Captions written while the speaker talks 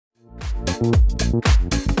My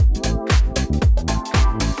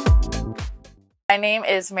name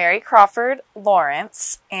is MaryCrawford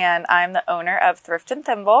Lawrence, and I'm the owner of Thrift and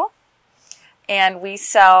Thimble. And we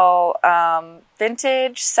sell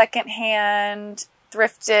vintage, secondhand,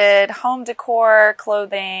 thrifted, home decor,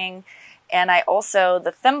 clothing. And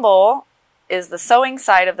the Thimble is the sewing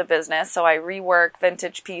side of the business. So I rework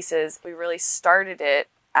vintage pieces. We really started it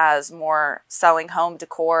as more selling home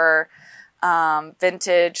decor,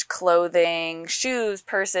 vintage clothing, shoes,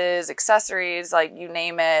 purses, accessories, like you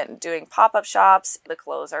name it, doing pop-up shops. The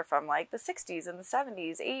clothes are from like the 60s and the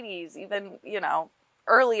 70s, 80s, even,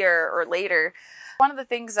 earlier or later. One of the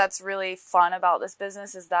things that's really fun about this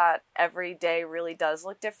business is that every day really does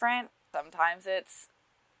look different. Sometimes it's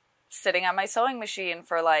sitting at my sewing machine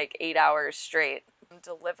for like 8 hours straight. I'm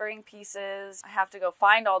delivering pieces. I have to go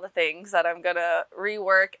find all the things that I'm gonna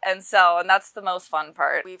rework and sell, and that's the most fun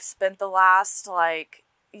part. We've spent the last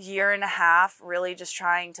year and a half really just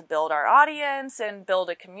trying to build our audience and build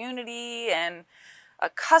a community and a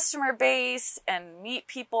customer base and meet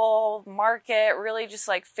people, market, really just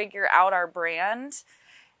figure out our brand,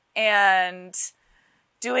 and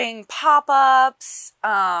doing pop-ups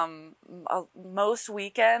most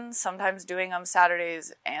weekends, sometimes doing them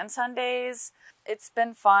Saturdays and Sundays. It's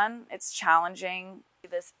been fun. It's challenging.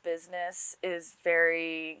 This business is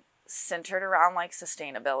very centered around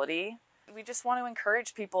sustainability. We just want to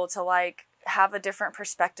encourage people to have a different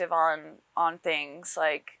perspective on things.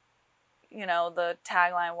 The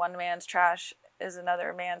tagline, "One man's trash is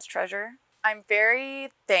another man's treasure." I'm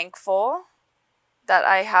very thankful that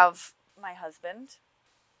I have my husband.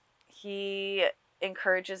 He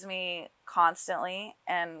encourages me constantly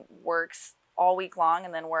and works all week long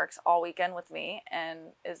and then works all weekend with me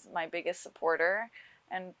and is my biggest supporter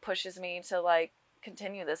and pushes me to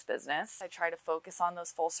continue this business. I try to focus on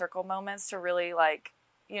those full circle moments to really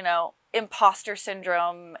imposter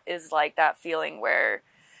syndrome is that feeling where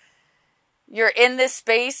you're in this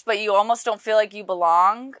space but you almost don't feel like you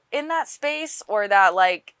belong in that space, or that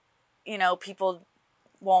people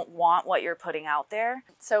won't want what you're putting out there.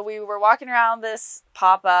 So we were walking around this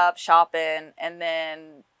pop-up shopping, and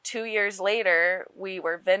then 2 years later we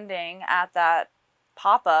were vending at that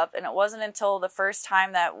pop-up, and it wasn't until the first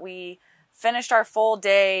time that we finished our full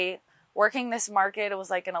day working this market. It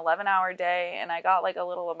was an 11-hour day, and I got a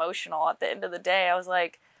little emotional at the end of the day. I was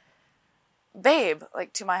like, "Babe,"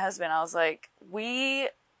 to my husband, I was like, "We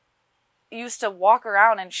used to walk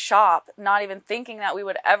around and shop, not even thinking that we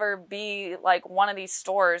would ever be one of these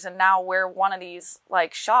stores, and now we're one of these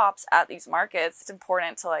shops at these markets." It's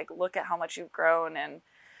important to look at how much you've grown, and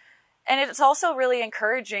it's also really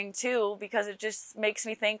encouraging too, because it just makes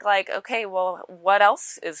me think okay, well, what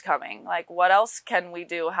else is coming? What else can we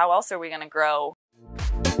do? How else are we going to grow?